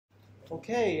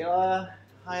Okay,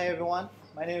 hi everyone.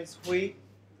 My name is Huy.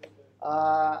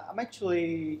 I'm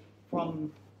actually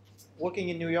from working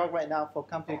in New York right now for a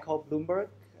company called Bloomberg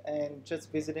and just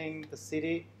visiting the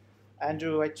city.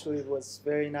 Andrew actually was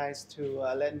very nice to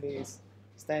let me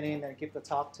stand in and give the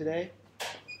talk today.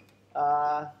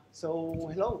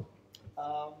 Hello.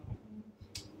 Um,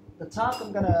 the talk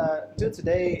I'm gonna do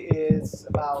today is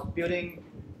about building,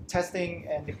 testing,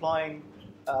 and deploying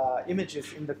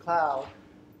images in the cloud.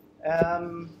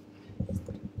 Um,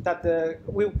 that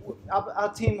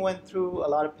our team went through a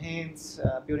lot of pains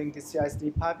building this CI/CD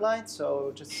pipeline.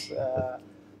 So just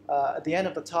at the end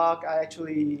of the talk, I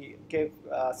actually gave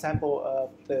a sample of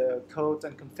the code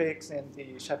and configs and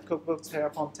the chef cookbooks,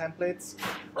 Terraform templates,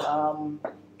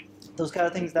 those kind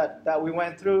of things that we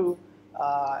went through,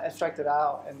 extracted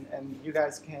out, and you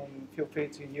guys can feel free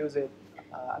to use it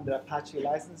under Apache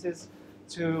licenses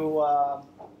to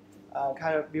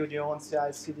kind of build your own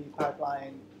CI/CD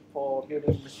pipeline for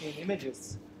building machine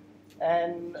images.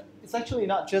 And it's actually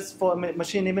not just for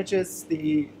machine images.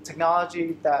 The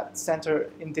technology that's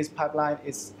centered in this pipeline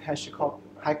is Hashicorp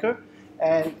Hiker,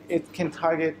 and it can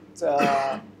target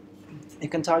Docker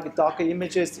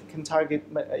images. It can target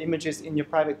images in your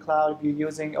private cloud if you're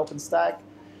using OpenStack.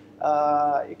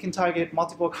 It can target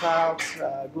multiple clouds,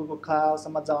 Google Clouds,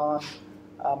 Amazon,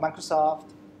 Microsoft.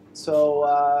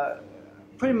 So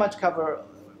pretty much cover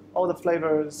all the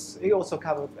flavors. It also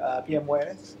covers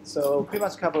VMware, so pretty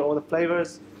much cover all the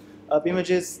flavors of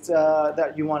images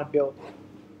that you want to build.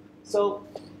 So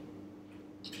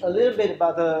a little bit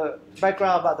about the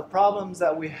background about the problems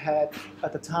that we had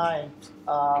at the time.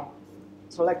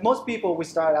 So like most people, we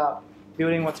start out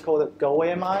building what's called a Go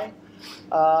AMI,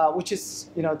 which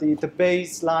is the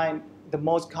baseline, the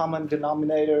most common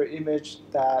denominator image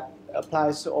that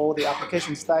applies to all the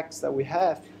application stacks that we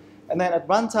have. And then at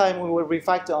runtime, we will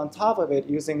refactor on top of it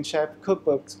using chef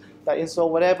cookbooks that install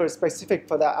whatever is specific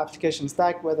for that application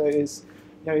stack, whether it's,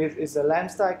 if it's a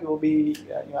LAMP stack, it will be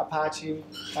Apache,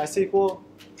 MySQL,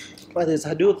 whether it's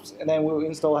Hadoop, and then we'll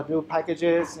install Hadoop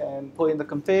packages and put in the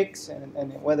configs,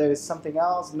 and whether it's something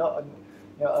else, a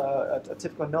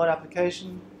typical node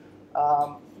application.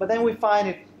 But then we find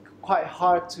it quite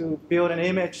hard to build an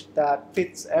image that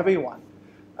fits everyone.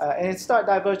 And it started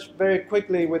diverge very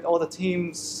quickly with all the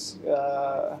teams,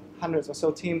 hundreds or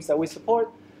so teams that we support,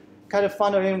 kind of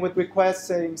funnel in with requests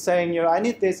saying, I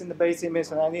need this in the base image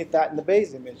and I need that in the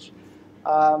base image.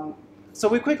 So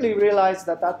we quickly realized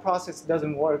that process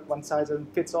doesn't work, one size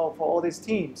doesn't fit all for all these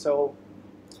teams. So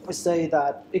we say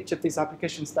that each of these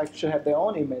application stacks should have their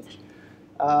own image.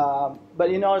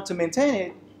 But in order to maintain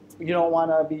it, you don't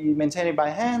want to be maintaining by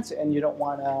hand, and you don't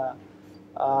want to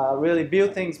really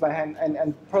build things by hand,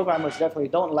 and programmers definitely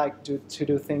don't like to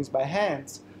do things by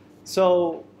hand.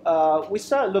 So we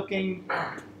started looking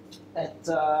at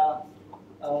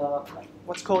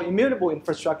what's called immutable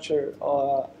infrastructure,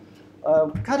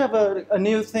 kind of a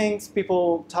new thing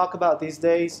people talk about these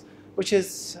days, which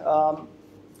is, for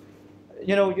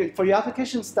your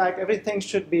application stack, everything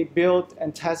should be built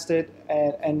and tested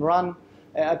and run.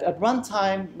 At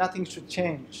runtime, nothing should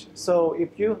change. So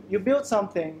if you build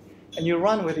something and you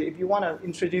run with it, if you want to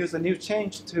introduce a new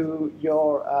change to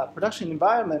your production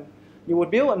environment, you would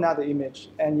build another image,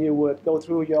 and you would go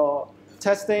through your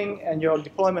testing and your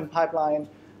deployment pipeline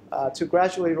to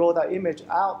gradually roll that image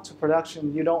out to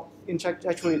production. You don't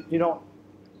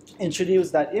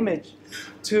introduce that image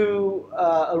to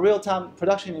a real-time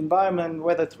production environment,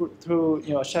 whether through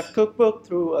a chef cookbook,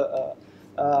 through a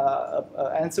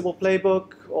Ansible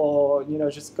playbook, or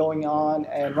just going on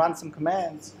and run some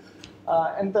commands.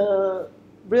 And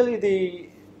really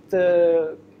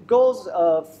the goals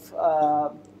of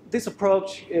this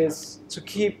approach is to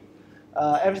keep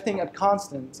everything at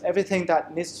constant, everything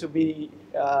that needs to be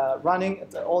running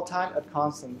at all time at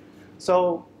constant.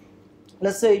 So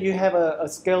let's say you have a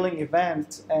scaling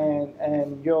event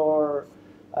and your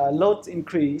loads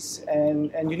increase,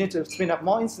 and you need to spin up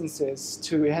more instances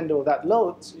to handle that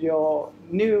load. Your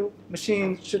new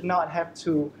machine should not have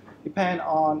to depend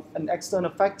on an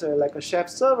external factor like a chef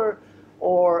server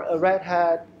or a Red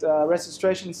Hat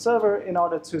registration server in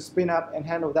order to spin up and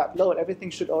handle that load. Everything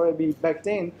should already be backed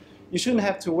in. You shouldn't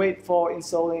have to wait for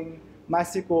installing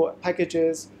MySQL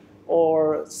packages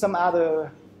or some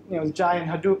other giant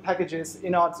Hadoop packages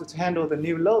in order to handle the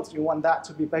new loads. You want that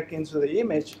to be backed into the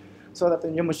image so that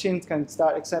your machine can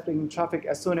start accepting traffic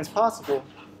as soon as possible.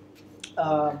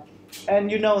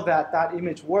 And you know that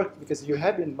image worked because you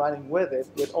have been running with it,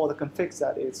 with all the configs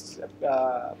that is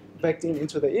backed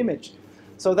into the image.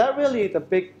 So that really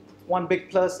one big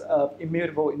plus of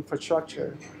immutable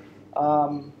infrastructure.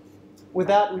 With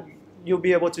that, you'll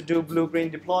be able to do blue-green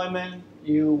deployment.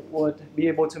 You would be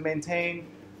able to maintain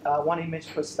one image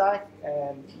per stack,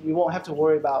 and you won't have to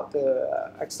worry about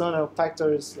the external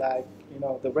factors like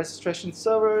the registration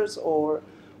servers or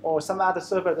some other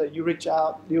server that you reach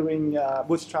out during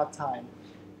bootstrap time.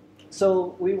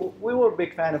 So we were a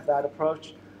big fan of that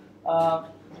approach.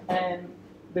 And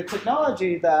the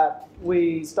technology that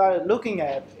we started looking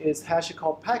at is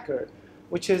Hashicorp Packer,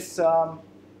 which is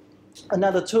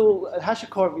another tool.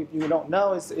 Hashicorp, if you don't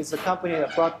know, is a company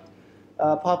that brought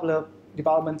popular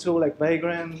development tool like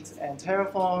Vagrant and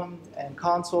Terraform and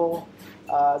Console.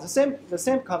 The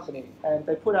same company, and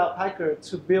they put out Packer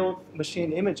to build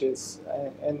machine images,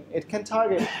 and it can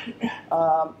target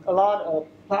a lot of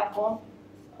platform.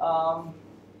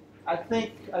 I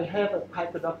think I have a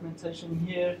Packer documentation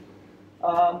here.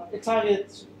 It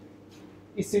targets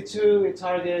EC2, it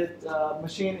targets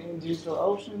machine in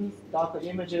DigitalOcean, Docker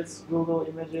images, Google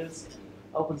images,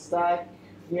 OpenStack,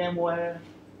 VMware,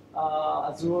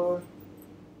 Azure,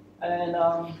 and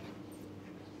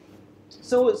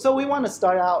so we want to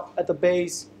start out at the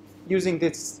base using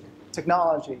this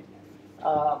technology,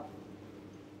 but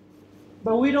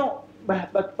we don't.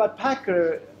 But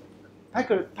Packer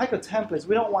templates,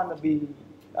 we don't want to be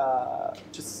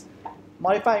just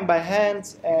modifying by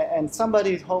hand and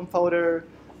somebody's home folder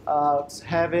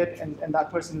have it and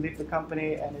that person leave the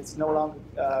company and it's no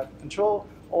longer control,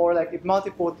 or like if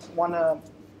multiple want to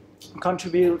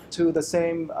contribute to the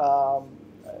same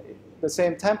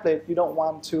template, you don't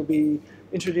want to be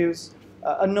introduce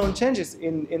unknown changes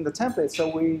in the template. So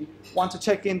we want to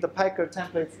check in the Packer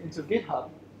templates into GitHub,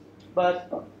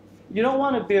 but you don't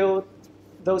want to build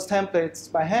those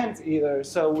templates by hand either.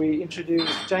 So we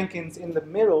introduced Jenkins in the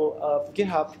middle of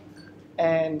GitHub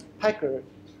and Packer.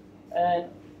 And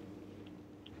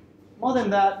more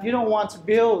than that, you don't want to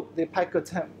build the Packer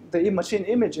the machine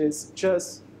images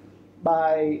just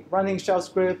by running shell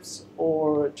scripts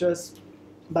or just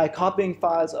by copying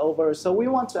files over. So we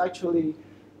want to actually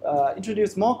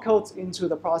introduce more codes into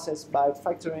the process by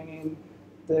factoring in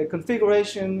the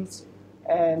configurations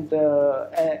and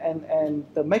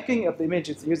the making of the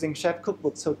images using Chef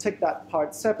Cookbook. So take that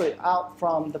part separate out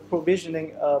from the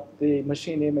provisioning of the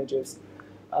machine images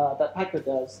that Packer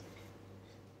does.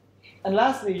 And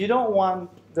lastly, you don't want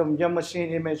your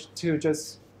machine image to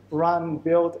just run,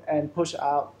 build, and push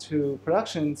out to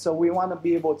production. So we want to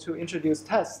be able to introduce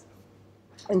tests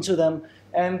into them.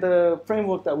 And the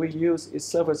framework that we use is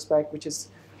serverspec, which is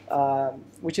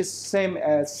same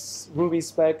as Ruby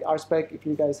spec, RSpec, if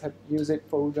you guys have used it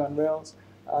for Ruby on Rails.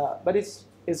 But it's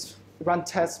run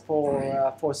tests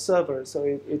for servers. So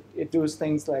it does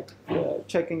things like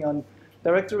checking on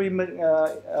directory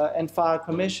and file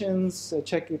permissions,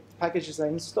 check if packages are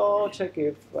installed, check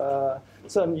if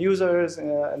certain users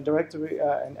and directory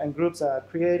and groups are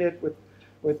created with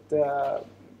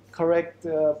correct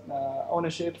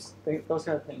ownerships, those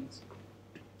kind of things.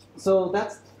 So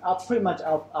that's pretty much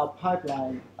our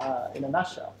pipeline in a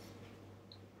nutshell.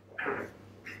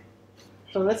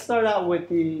 So let's start out with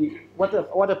what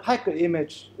a Packer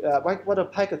image, what a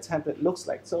Packer template looks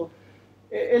like. So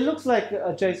it looks like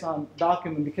a JSON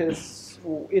document because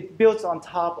it builds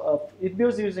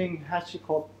using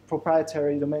Hashicorp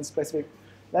proprietary domain-specific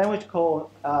language called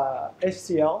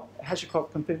HCL,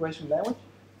 Hashicorp configuration language,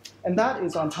 and that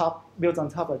is built on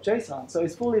top of JSON. So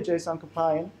it's fully JSON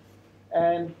compliant,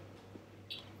 and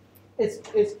it's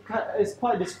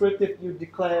quite descriptive.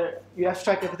 You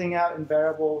abstract everything out in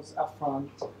variables upfront,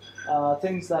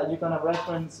 things that you're going to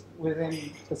reference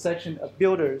within the section of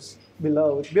builders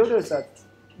below. Builders are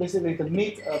basically the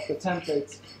meat of the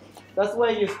templates. That's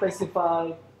where you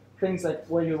specify things like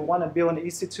where you want to build an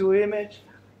EC2 image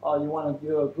or you want to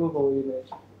build a Google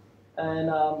image. And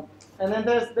then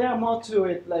there are more to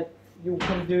it, like you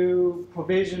can do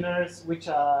provisioners, which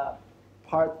are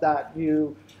part that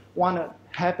you want to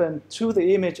happen to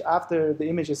the image after the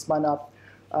image is spun up.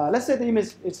 Let's say the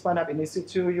image is spun up in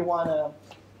EC2. You want to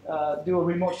do a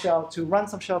remote shell to run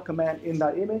some shell command in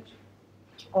that image.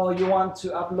 Or you want to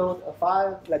upload a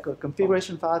file, like a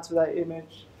configuration file to that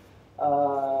image.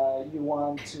 You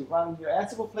want to run your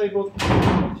Ansible playbook in the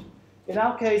image. In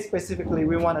our case, specifically,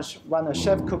 we want to run a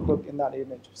Chef Cookbook in that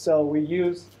image. So we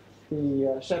use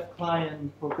the Chef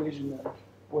client provisioner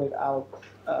with our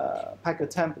Packer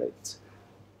template.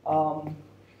 And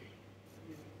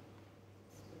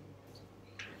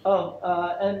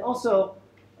also,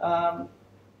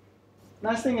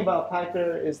 nice thing about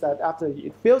Packer is that after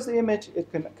it builds the image,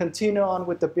 it can continue on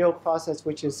with the build process,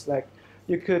 which is like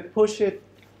you could push it,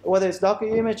 whether it's Docker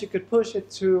image, you could push it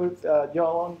to your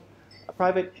own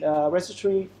private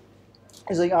registry,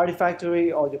 using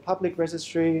Artifactory or the public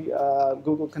registry,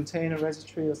 Google Container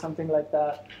Registry or something like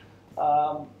that.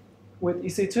 With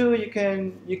EC2,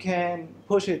 you can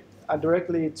push it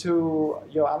directly to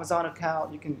your Amazon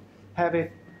account. You can have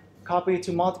it copy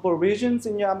to multiple regions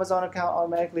in your Amazon account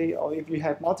automatically, or if you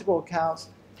have multiple accounts,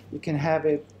 you can have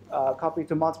it copy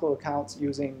to multiple accounts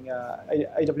using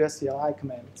AWS CLI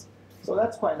commands. So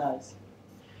that's quite nice.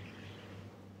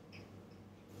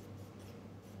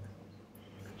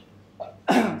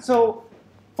 So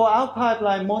for our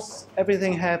pipeline, most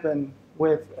everything happened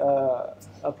with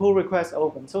a pull request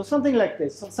open. So something like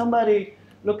this. So somebody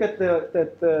look at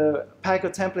the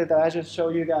package template that I just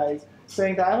showed you guys,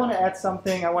 saying that I want to add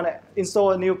something, I want to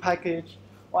install a new package,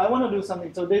 or I want to do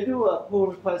something. So they do a pull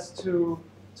request to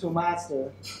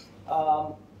master.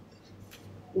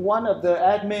 One of the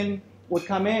admin would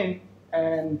come in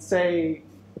and say,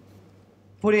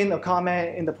 put in a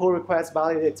comment in the pull request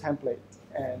validate template.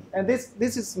 And this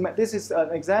is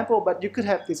an example, but you could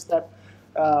have this step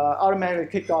automatically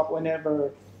kicked off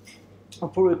whenever a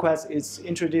pull request is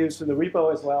introduced to the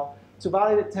repo as well to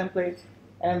validate template,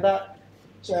 and that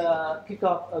kick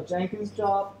off a Jenkins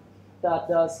job that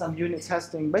does some unit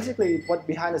testing. Basically, what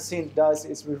behind the scenes does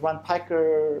is we run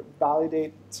Piker,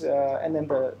 validate, and then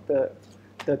the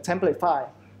template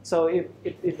file. So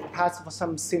it passes for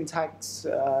some syntax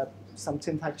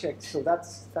checks. So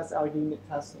that's our unit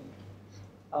testing.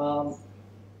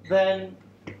 Then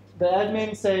the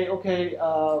admin say, okay,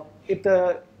 if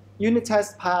the unit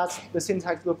test passed, the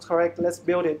syntax looks correct, let's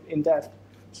build it in dev.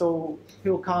 So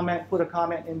he'll put a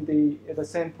comment in the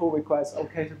same pull request,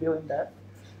 okay to build in dev.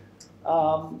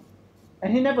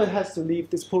 And he never has to leave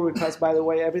this pull request, by the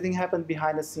way. Everything happened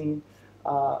behind the scene.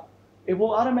 It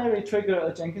will automatically trigger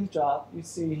a Jenkins job. You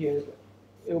see here,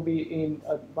 it will be in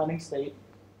a running state.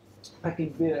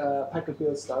 Piker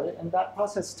build started, and that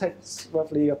process takes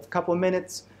roughly a couple of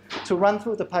minutes to run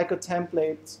through the Piker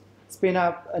template, spin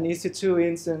up an EC2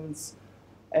 instance,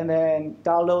 and then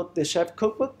download the chef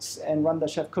cookbooks and run the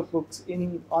chef cookbooks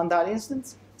on that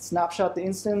instance, snapshot the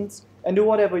instance, and do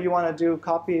whatever you want to do,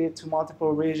 copy it to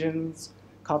multiple regions,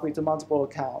 copy it to multiple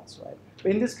accounts, right?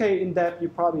 But in this case, in dev, you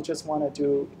probably just want to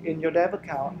do in your dev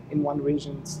account in one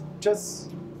region, just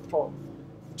to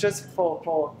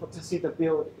see the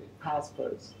build pass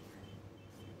first.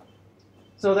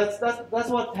 So that's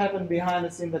what happened behind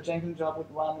the scene. The Jenkins job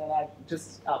would run, and I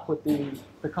just output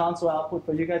the console output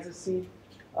for you guys to see.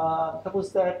 A couple of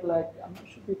steps, like I'm not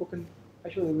sure people can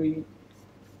actually read.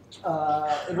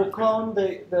 It will clone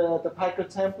the Piker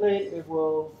template. It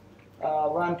will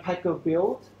run Piker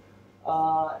build,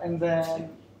 and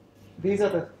then these are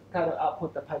the kind of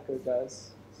output that Piker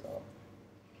does.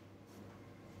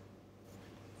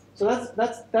 So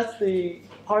that's the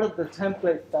part of the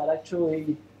template that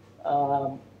actually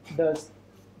does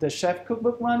the chef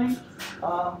cookbook running.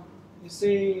 You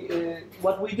see,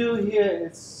 what we do here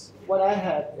is what I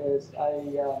have is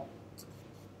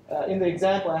in the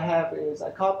example I have is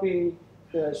I copy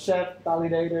the chef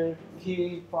validator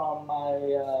key from my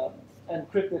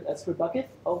encrypted S3 bucket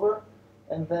over,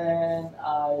 and then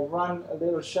I run a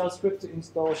little shell script to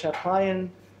install chef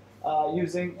client.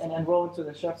 And enroll into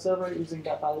the chef server using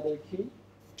that validated key.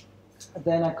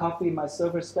 Then I copy my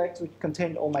server specs, which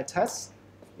contain all my tests,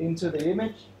 into the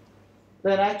image.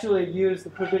 Then I actually use the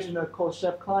provisioner called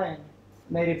chef client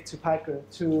native to Piker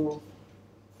to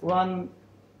run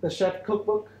the chef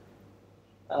cookbook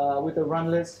with a run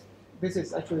list. This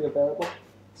is actually a variable.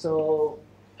 So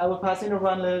I will pass in a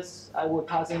run list. I will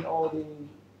pass in all the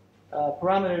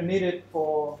parameters needed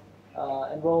for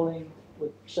enrolling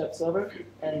with chef server,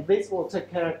 and this will take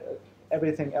care of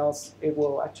everything else. It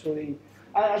will actually,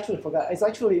 I actually forgot, it's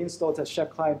actually installed a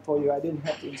chef client for you. I didn't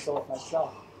have to install it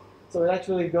myself. So it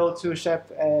actually go to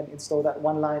chef and install that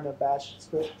one line of bash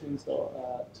script to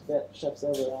install to get chef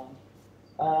server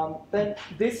on. Then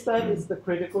this step is the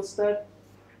critical step,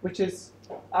 which is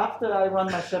after I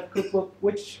run my chef cookbook,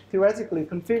 which theoretically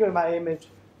configure my image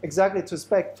exactly to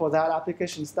spec for that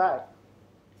application stack.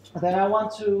 Then I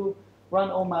want to run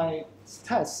all my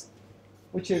tests,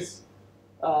 which is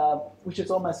all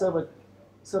my server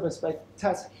spec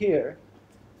tests here.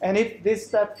 And if this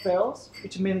step fails,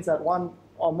 which means that one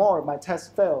or more of my tests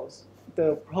fails,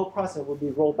 the whole process will be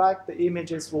rolled back. The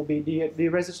images will be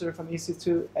deregistered from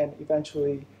EC2 and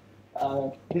eventually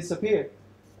disappear.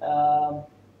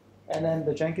 And then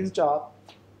the Jenkins job,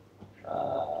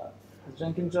 the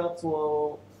Jenkins jobs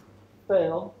will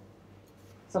fail,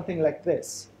 something like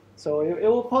this. So it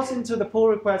will post into the pull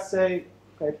request, say,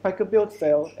 okay, Piker build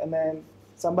failed, and then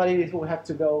somebody will have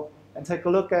to go and take a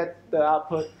look at the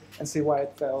output and see why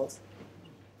it fails.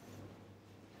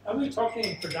 Are we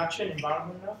talking production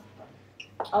environment now?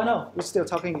 Oh no, we're still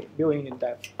talking building in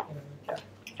dev. Yeah.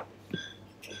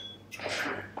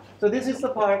 So this is the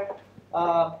part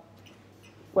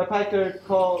where Piker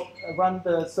run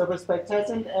the server spec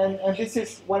test, and this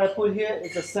is what I put here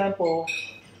is a sample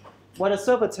what a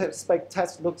server spec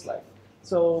test looks like.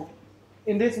 So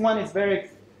in this one, it's very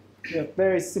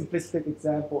simplistic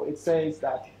example. It says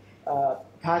that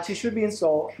Apache should be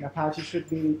installed, and Apache should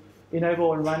be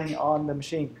enabled and running on the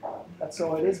machine. That's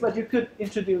all it is. But you could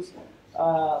introduce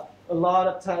a lot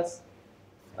of tests.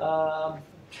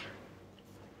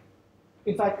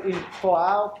 In fact, for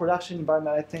our production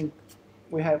environment, I think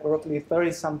we have roughly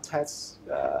 30-some tests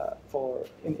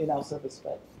in our server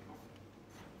spec.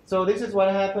 So this is what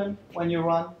happened when you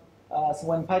run. So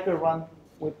when Piker run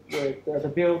with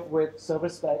the build with server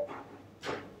spec,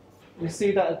 you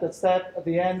see that at the step at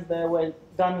the end there, we're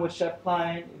done with chef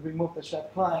client, it removed the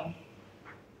chef client.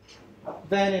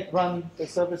 Then it runs the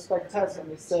server spec test,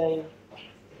 and it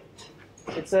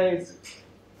says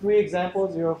 3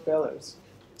 examples, 0 failures.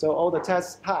 So all the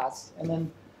tests pass, and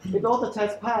then if all the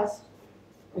tests pass,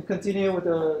 it continue with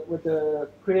the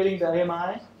creating the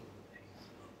AMI,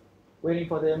 waiting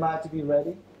for the AMI to be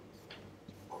ready,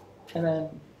 and then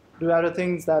do other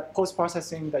things that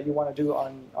post-processing that you want to do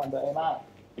on the AMI.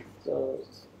 So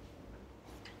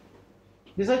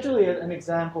this is actually an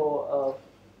example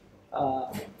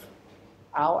of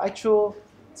our actual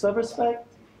server spec.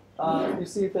 You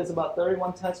see there's about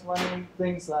 31 tests running,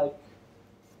 things like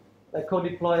code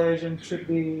deploy agent should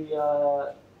be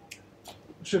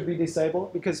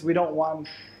disabled because we don't want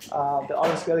the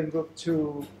auto-scaling group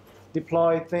to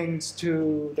deploy things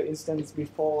to the instance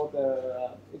before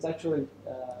it's actually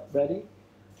ready.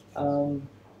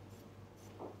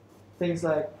 Things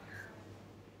like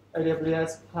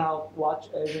AWS Cloud Watch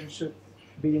agent should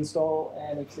be installed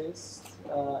and exist.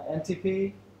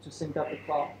 NTP to sync up the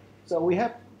cloud. So we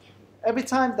have, every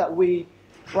time that we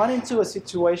run into a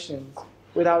situation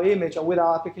with our image or with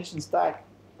our application stack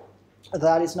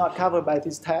that is not covered by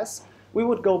these tests, we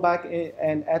would go back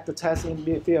and add the test in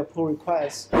via pull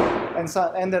request. And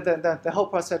the whole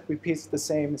process repeats the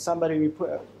same. Somebody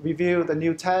review the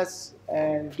new tests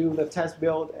and do the test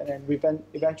build, and then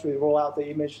eventually roll out the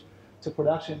image to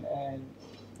production, and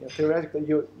theoretically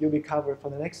you'll be covered for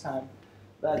the next time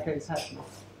that case happens.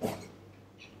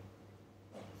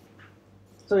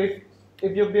 So if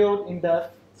your build in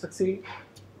depth succeed,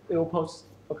 it will post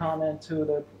a comment to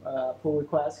the pull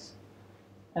request,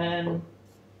 and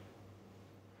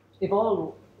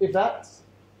if that's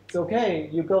okay,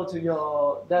 you go to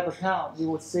your dev account, you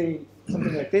will see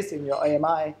something like this in your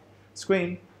AMI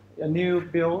screen, a new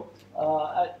build.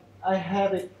 I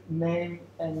have it name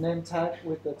and name tag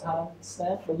with the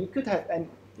timestamp, but you could have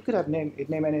name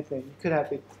anything. You could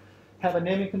have a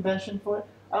naming convention for it.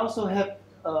 I also have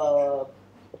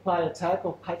apply a tag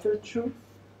of Piker true.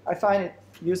 I find it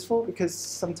useful because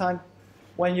sometimes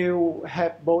when you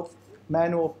have both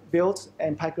manual builds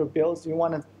and Piker builds, you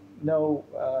want to know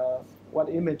what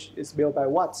image is built by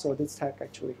what. So this tag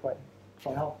actually quite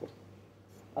helpful.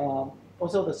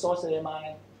 Also the source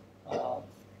AMI.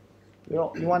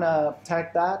 You want to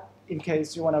tag that in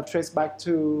case you want to trace back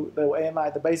to the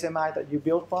AMI, the base AMI that you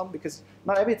build from, because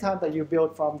not every time that you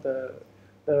build from the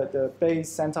base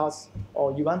CentOS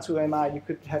or Ubuntu AMI, you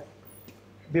could have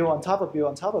build on top of build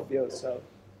on top of build. So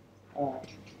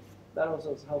that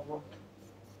also is helpful.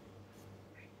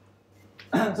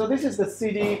 So this is the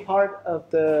CD part of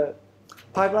the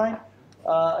pipeline.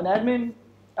 An admin,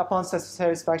 upon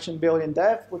satisfaction build in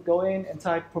dev, would go in and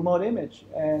type promote image.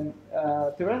 And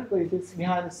theoretically, this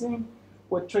behind the scene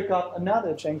would trick off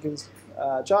another Jenkins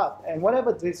job. And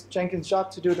whatever this Jenkins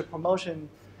job to do the promotion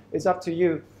is up to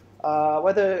you.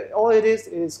 Whether all it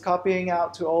is copying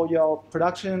out to all your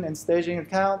production and staging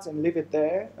accounts and leave it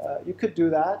there. You could do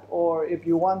that. Or if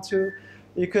you want to,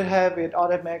 you could have it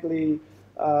automatically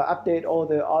update all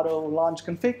the auto launch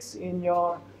configs in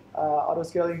your auto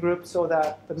scaling group so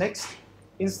that the next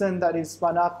instant that is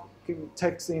spun up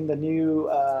takes in the new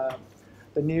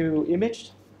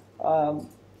image.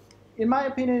 In my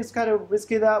opinion, it's kind of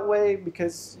risky that way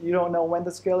because you don't know when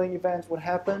the scaling event would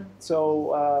happen.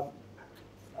 So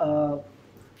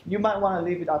you might want to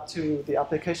leave it up to the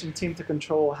application team to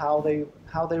control how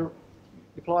they're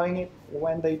deploying it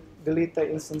when they delete the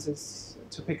instances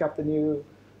to pick up the new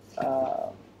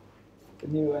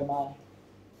MI.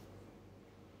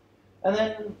 And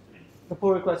then the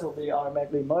pull request will be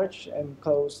automatically merged and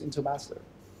closed into master.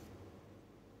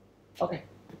 Okay.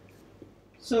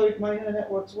 So if my internet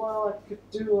works well, I could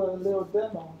do a little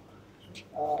demo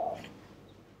of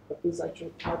this actual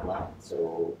pipeline.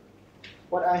 So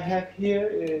what I have here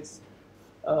is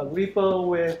a repo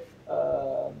with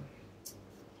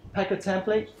Packer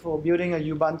template for building a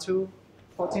Ubuntu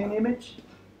 14 image,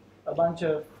 a bunch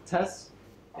of tests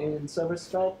in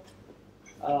serverspec.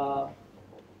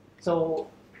 So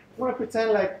I want to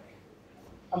pretend like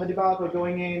I'm a developer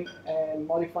going in and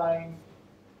modifying,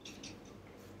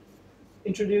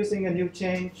 introducing a new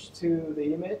change to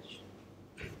the image,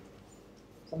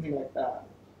 something like that.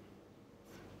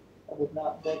 I would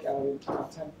not back out into a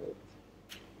template.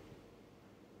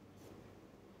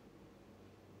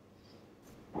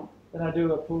 Then I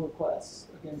do a pull request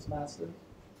against master.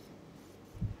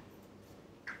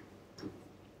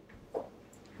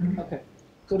 Okay,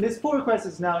 so this pull request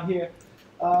is now here.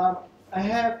 I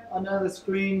have another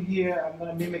screen here. I'm going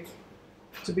to mimic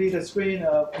to be the screen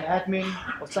of an admin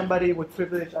or somebody with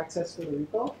privileged access to the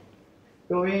repo.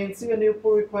 Go in, see a new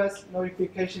pull request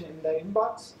notification in the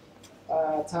inbox.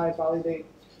 Type validate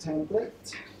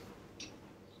template.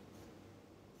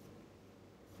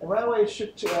 And right away it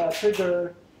should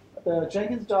trigger the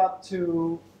Jenkins job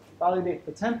to validate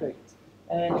the template.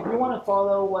 And if you want to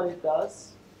follow what it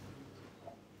does,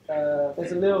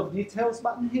 there's a little details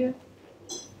button here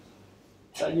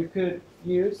that you could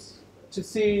use to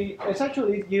see. It's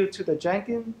actually due to the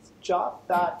Jenkins job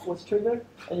that was triggered,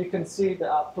 and you can see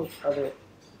the output of it.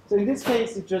 So in this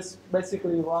case, it just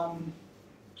basically run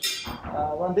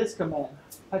this command,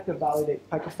 packer validate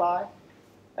packer5,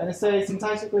 and it says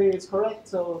syntactically it's correct,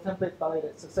 so template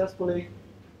validated successfully.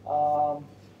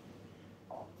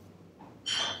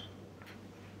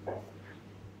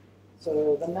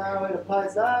 So then now it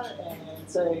applies that and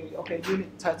say, okay,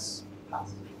 unit test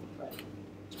passed. Right.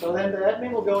 So then the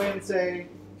admin will go in and say,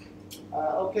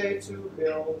 okay to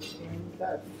build in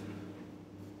dev.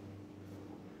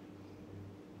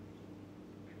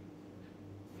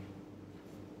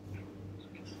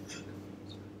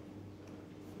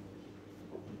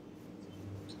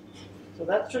 So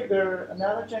that triggered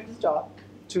another Jenkins job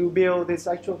to build this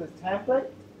template.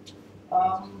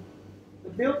 The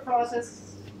build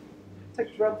process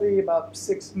takes roughly about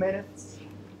 6 minutes.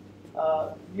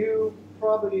 You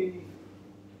probably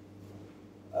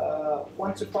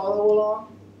want to follow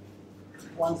along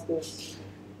once this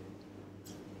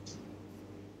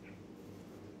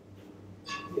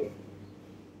here.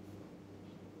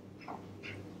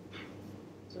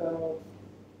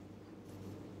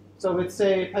 So we'd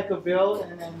say packer build,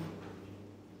 and then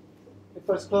we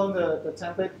first clone the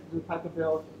template, do packer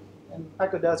build, and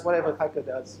packer does whatever packer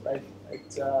does, right?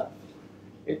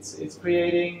 It's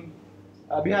creating,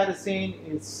 behind the scene,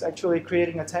 it's actually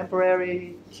creating a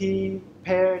temporary key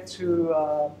pair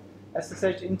to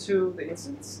SSH into the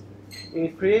instance.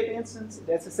 It creates the instance,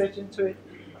 it SSH into it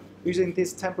using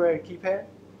this temporary key pair,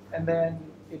 and then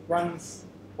it runs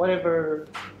whatever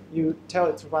you tell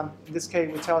it to run. In this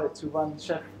case, we tell it to run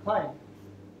chef client.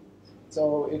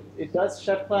 So it does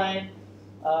chef client,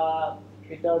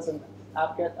 it does an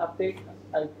apt-get update,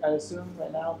 I assume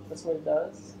right now that's what it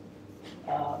does.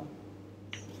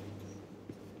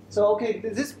 So okay,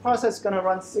 this process is going to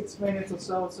run 6 minutes or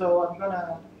so, so I'm going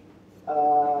to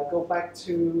go back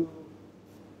to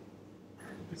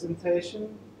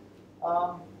presentation.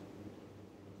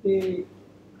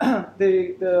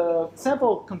 The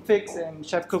sample configs and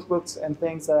chef cookbooks and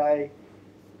things that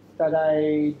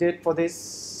I did for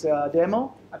this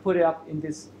demo, I put it up in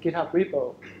this GitHub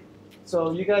repo.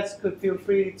 So you guys could feel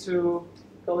free to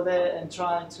go there and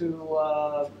try to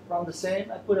run the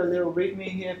same. I put a little README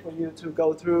here for you to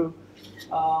go through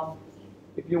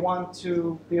if you want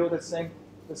to build the same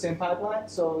pipeline.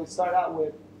 So we start out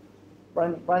with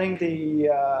running the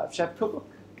chef cookbook.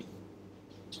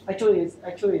 Actually,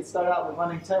 it started out with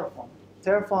running Terraform.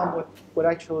 Terraform would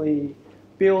actually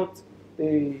build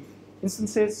the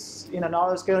instances in an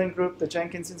auto-scaling group, the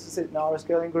Jenkins instances in an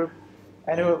auto-scaling group,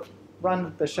 and it will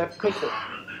run the chef cookbook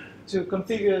to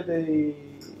configure the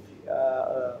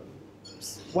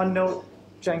one node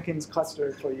Jenkins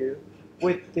cluster for you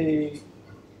with the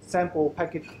sample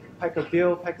packer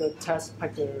build, packer test,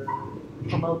 packer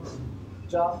promote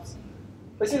jobs.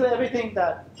 Basically everything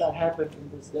that happened in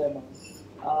this demo.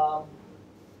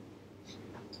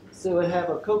 So we have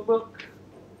a cookbook.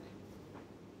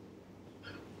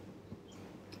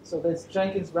 So this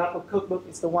Jenkins wrapper cookbook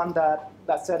is the one that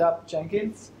set up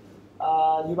Jenkins.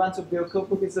 You want to build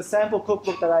cookbook. It's a sample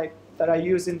cookbook that I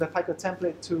use in the packer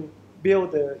template to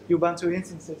build the Ubuntu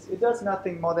instances. It does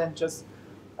nothing more than just,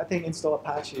 I think, install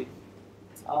Apache.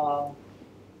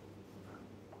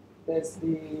 There's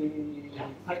the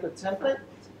packer template.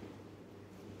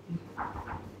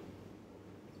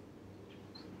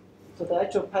 So the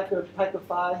actual packer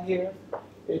file here,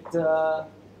 it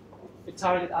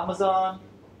targets Amazon,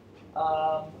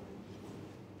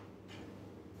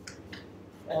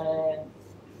 and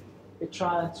it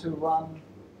trying to run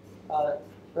to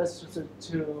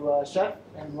Chef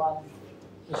and run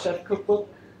the Chef cookbook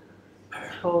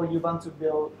called Ubuntu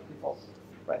build default,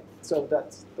 right? So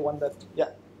that's the one that, yeah.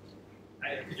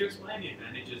 Could you explain the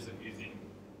advantages of using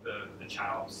the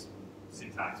chows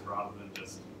syntax rather than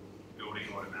just building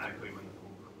automatically when the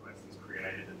pull request is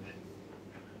created and then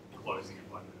closing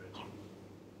it by merging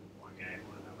one game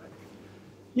or that way?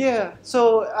 Yeah,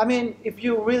 so I mean, if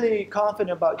you're really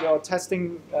confident about your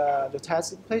testing, the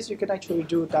test in place, you can actually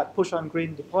do that push on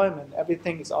green deployment.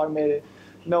 Everything is automated,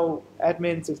 no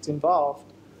admins is involved.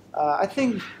 I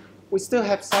think we still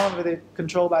have some of it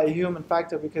controlled by a human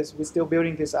factor because we're still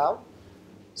building this out.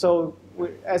 So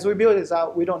as we build this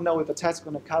out, we don't know if the test is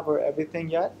going to cover everything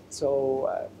yet.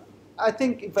 So I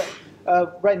think if,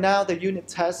 right now the unit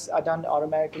tests are done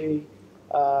automatically.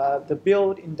 The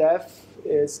build in dev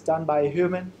is done by a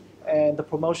human, and the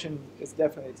promotion is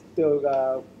definitely still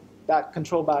that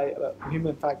controlled by a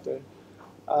human factor.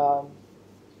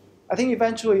 I think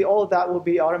eventually all of that will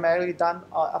be automatically done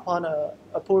upon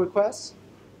a pull request.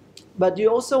 But you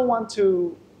also want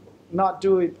to not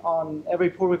do it on every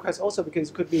pull request also because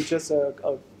it could be just a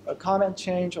comment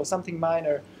change or something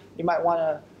minor. You might want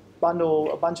to bundle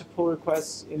a bunch of pull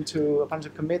requests into a bunch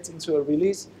of commits into a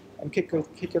release and kick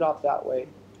it off that way.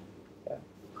 Yeah.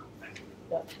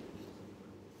 Yeah.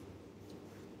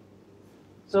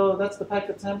 So that's the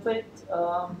packet template.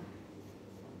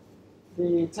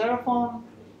 The Terraform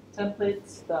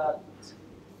templates that,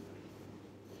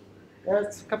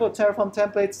 there's a couple of Terraform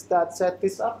templates that set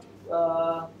this up.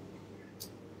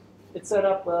 It set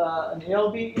up an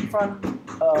ALB in front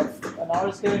of an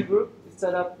auto-scaling group. It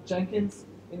set up Jenkins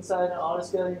inside an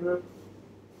auto-scaling group.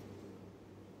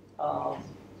 So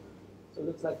it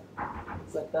looks like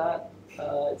that.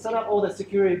 It set up all the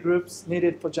security groups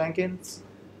needed for Jenkins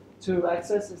to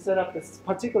access. It set up this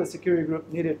particular security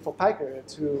group needed for Piker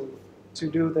to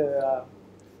do the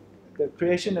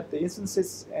creation of the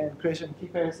instances and creation of key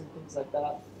pairs and things like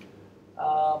that.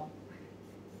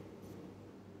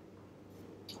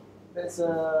 There's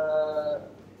a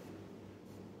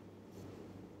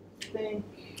think,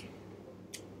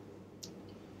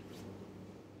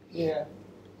 yeah.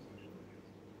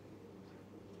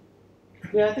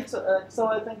 Yeah, I think so. So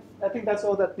I think that's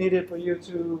all that needed for you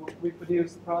to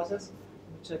reproduce the process.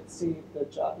 Let me check to see if the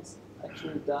job is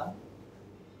actually done.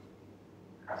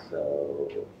 So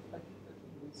I think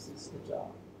this is the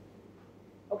job.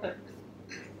 Okay.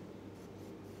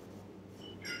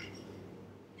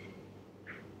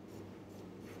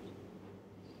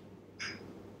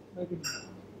 Maybe.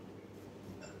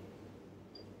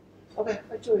 Okay,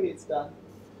 actually it's done.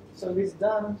 So if it's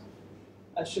done,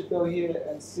 I should go here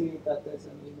and see that there's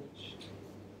an image.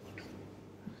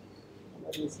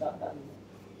 Maybe it's not done yet.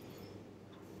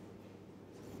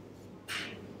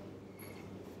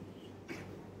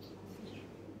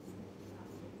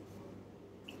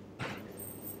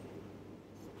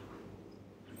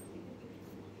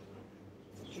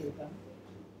 Should be done.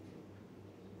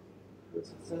 Was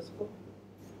successful.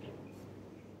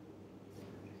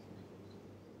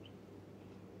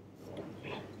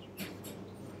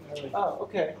 Oh,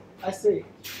 okay. I see.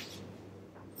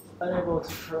 Unable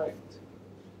to correct.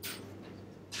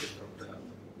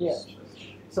 Yeah.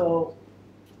 So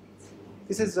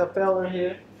this is a failure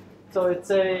here. So it's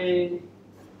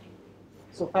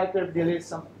so Piker detects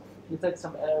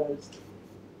some errors,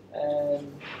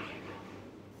 and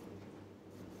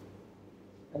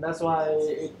that's why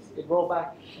it rolled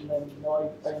back and then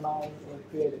no AMI was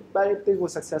created. But if it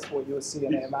was successful, you will see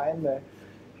an AMI in there.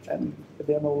 And the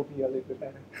demo will be a little bit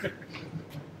better.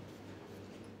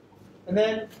 and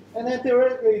then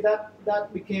theoretically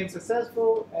that became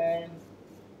successful, and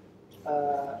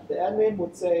the admin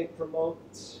would say promote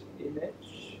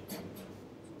image.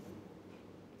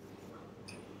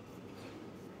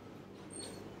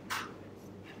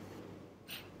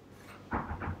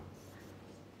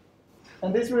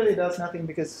 And this really does nothing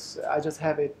because I just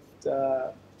have it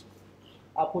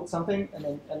output something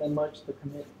and then merge the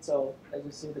commit. So as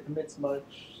you see, the commits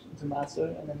merge into master,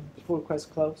 and then the pull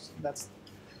request close. That's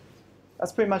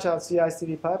pretty much our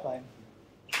CI/CD pipeline.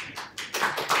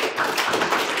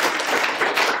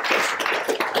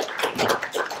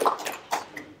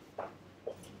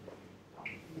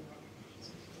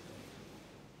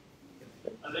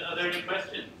 Are there any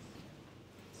questions?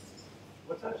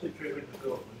 What's actually triggering the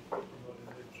build when you promote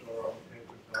image or okay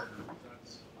with development?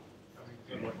 That's coming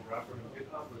to like a wrapper in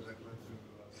GitHub, or is that going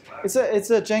to Slack? It's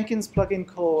a Jenkins plugin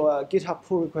called GitHub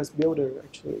Pull Request Builder,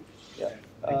 actually. Yeah.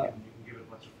 You can give it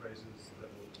a bunch of phrases that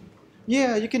will.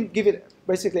 Yeah, you can give it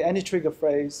basically any trigger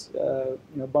phrase,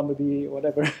 bumblebee,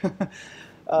 whatever.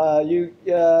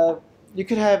 you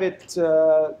could have it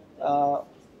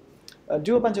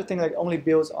do a bunch of things like only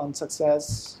builds on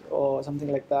success or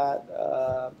something like that.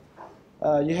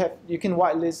 You can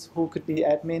whitelist who could be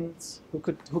admins, who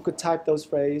could type those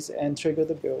phrases and trigger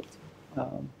the build.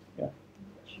 Yeah.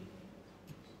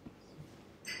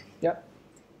 Yeah.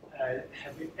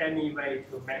 Have you any way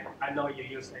to make? I know you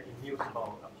use an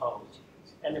immutable approach.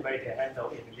 Any way to handle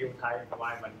in real-time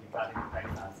environment regarding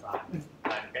data side,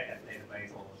 like get a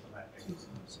database or something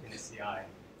in the CI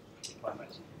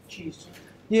deployment?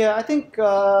 Yeah, I think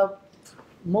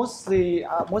most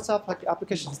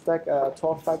applications stack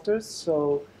 12 factors,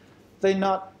 so I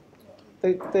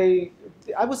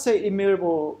would say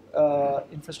immutable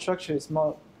infrastructure is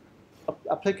more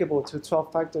applicable to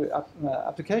 12-factor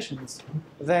applications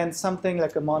than something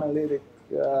like a monolithic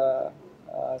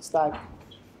stack.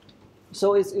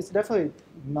 So it's definitely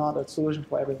not a solution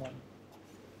for everyone.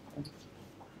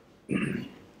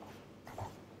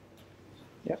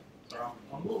 Yeah. So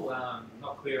I'm a little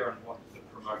not clear on what the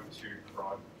promote to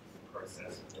prod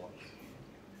process was.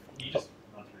 Can you just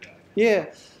run through that again?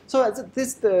 Yeah. So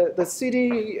the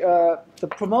CD, the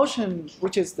promotion,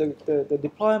 which is the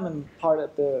deployment part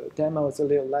of the demo, is a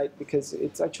little light because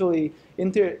it's actually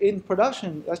in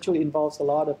production. It actually involves a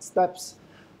lot of steps.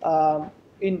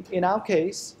 In our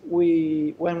case,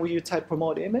 when we type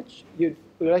promote image, you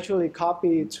actually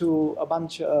copy to a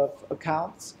bunch of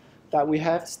accounts that we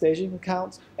have, staging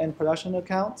accounts and production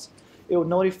accounts. It will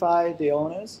notify the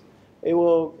owners. It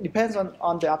will depends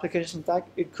on the application stack.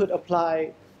 It could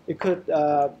apply. It could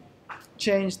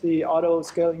change the auto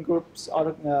scaling groups,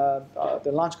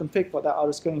 the launch config for that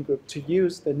auto scaling group to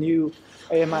use the new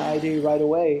AMI ID right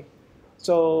away.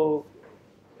 So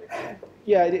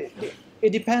yeah,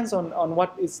 it depends on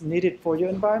what is needed for your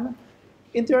environment.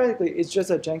 In theoretically, it's just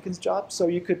a Jenkins job, so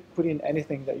you could put in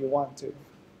anything that you want to.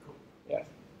 Yeah.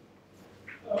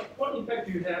 What impact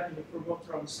do you have in the promote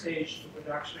from stage to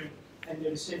production, and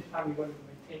at the same time you want to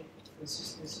maintain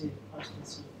consistency and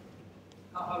constancy?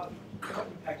 What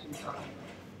impact are you talking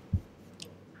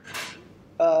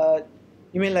about?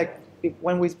 You mean like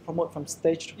when we promote from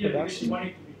stage to Because production? you want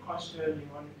it to be constant, you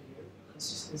want it to be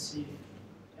consistency,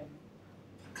 and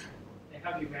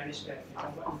how do you manage that?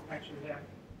 What impact you have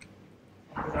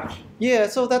on production? Yeah,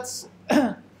 so that's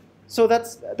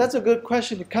a good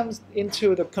question. It comes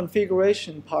into the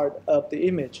configuration part of the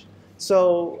image.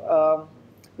 So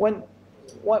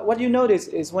what you notice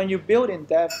is when you build in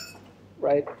dev,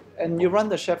 right, and you run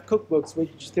the chef cookbooks,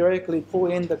 which theoretically pull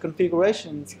in the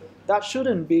configurations, that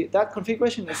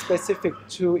configuration is specific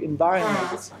to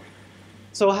environments.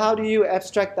 So how do you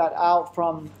abstract that out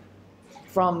from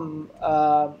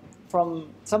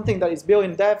something that is built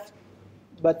in dev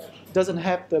but doesn't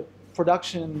have the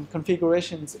production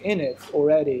configurations in it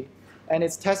already, and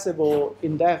it's testable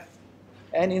in dev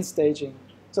and in staging?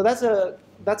 So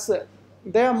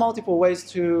there are multiple ways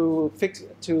to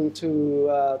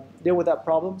deal with that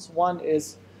problems. One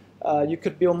is you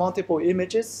could build multiple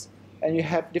images and you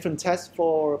have different tests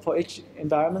for each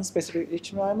environment, specific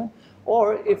each environment.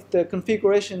 Or if the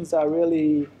configurations are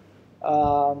really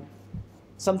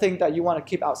something that you want to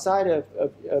keep outside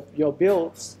of your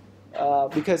builds,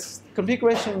 because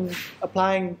configuration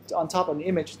applying on top of an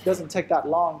image doesn't take that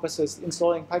long versus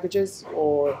installing packages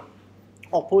or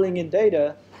pulling in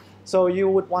data. So you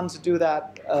would want to do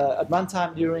that at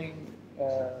runtime during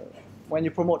when you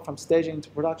promote from staging to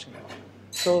production.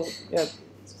 So yeah,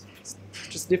 it's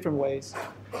just different ways.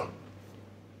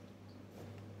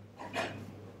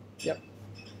 Yep.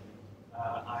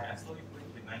 I actually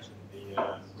briefly mentioned the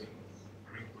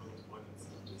green blue deployments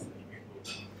is the immutable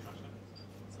construction.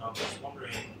 So I'm just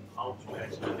wondering how to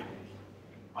actually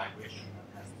migration that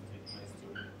has to take place to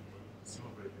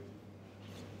presumably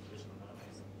traditional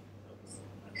database.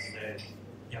 Instead,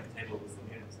 you have a table with the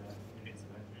units of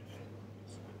entry,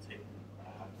 which would take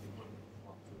deployment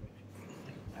for 2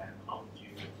 minutes. And how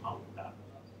would that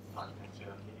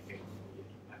architecture mitigate the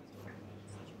impact of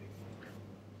such big migration?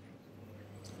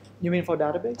 You mean for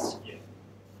database? Yeah.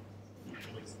 I'm not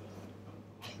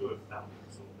sure if that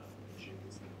would solve that issue.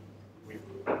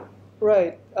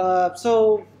 Right.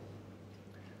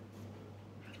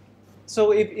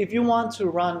 So if you want to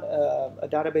run a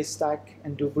database stack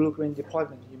and do blue-green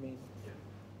deployment, you mean?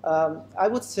 I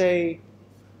would say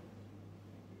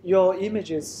your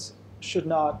images should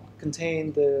not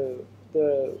contain the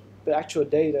actual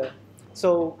data.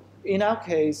 So in our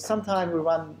case, sometimes we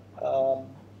run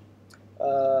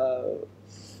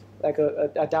like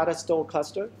a data store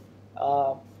cluster,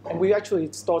 and we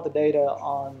actually store the data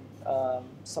on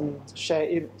some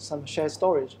shared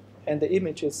storage, and the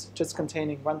image is just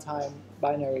containing runtime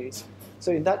binaries.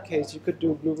 So in that case, you could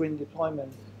do blue-green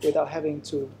deployment without having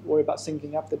to worry about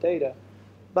syncing up the data.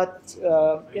 But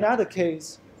in other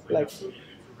case, So like you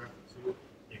refer to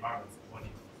environments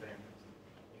pointing to the same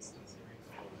instance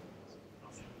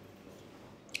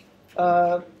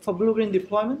for blue-green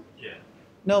deployment, Yeah.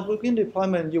 no, blue-green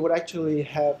deployment, you would actually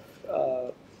have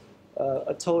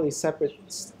a totally separate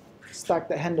stack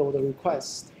that handle the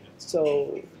request.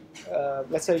 So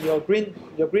let's say your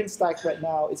green stack right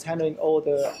now is handling all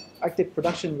the active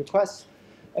production requests,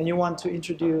 and you want to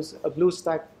introduce a blue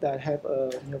stack that have a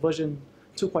version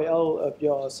 2.0 of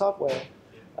your software.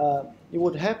 You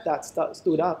would have that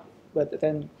stood up, but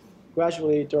then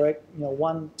gradually direct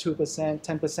 1%, 2%,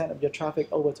 10% of your traffic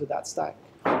over to that stack.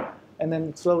 And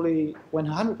then slowly, when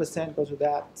 100% go to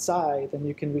that side, then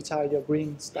you can retire your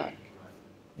green stack.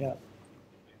 Yeah.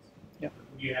 Yeah.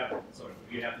 Would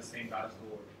you have the same data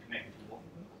store connected to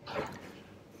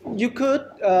one? You could.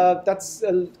 That's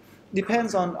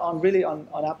depends on really on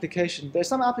application. There's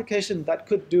some application that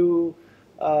could do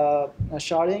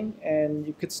sharding, and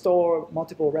you could store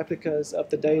multiple replicas of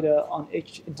the data on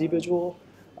each individual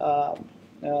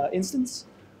instance.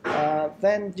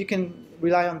 Then you can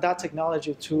rely on that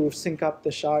technology to sync up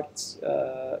the shards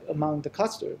among the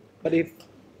cluster. But if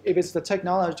it's the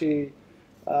technology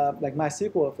like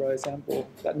MySQL, for example,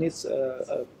 that needs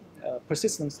a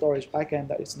persistent storage backend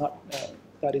that is not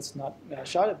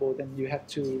shardable, then you have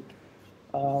to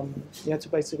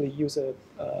basically use a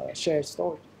shared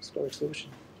storage solution.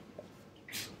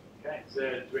 Okay, so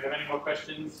do we have any more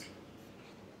questions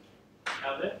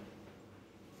out there?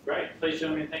 Great, please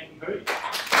join me in thanking Huy.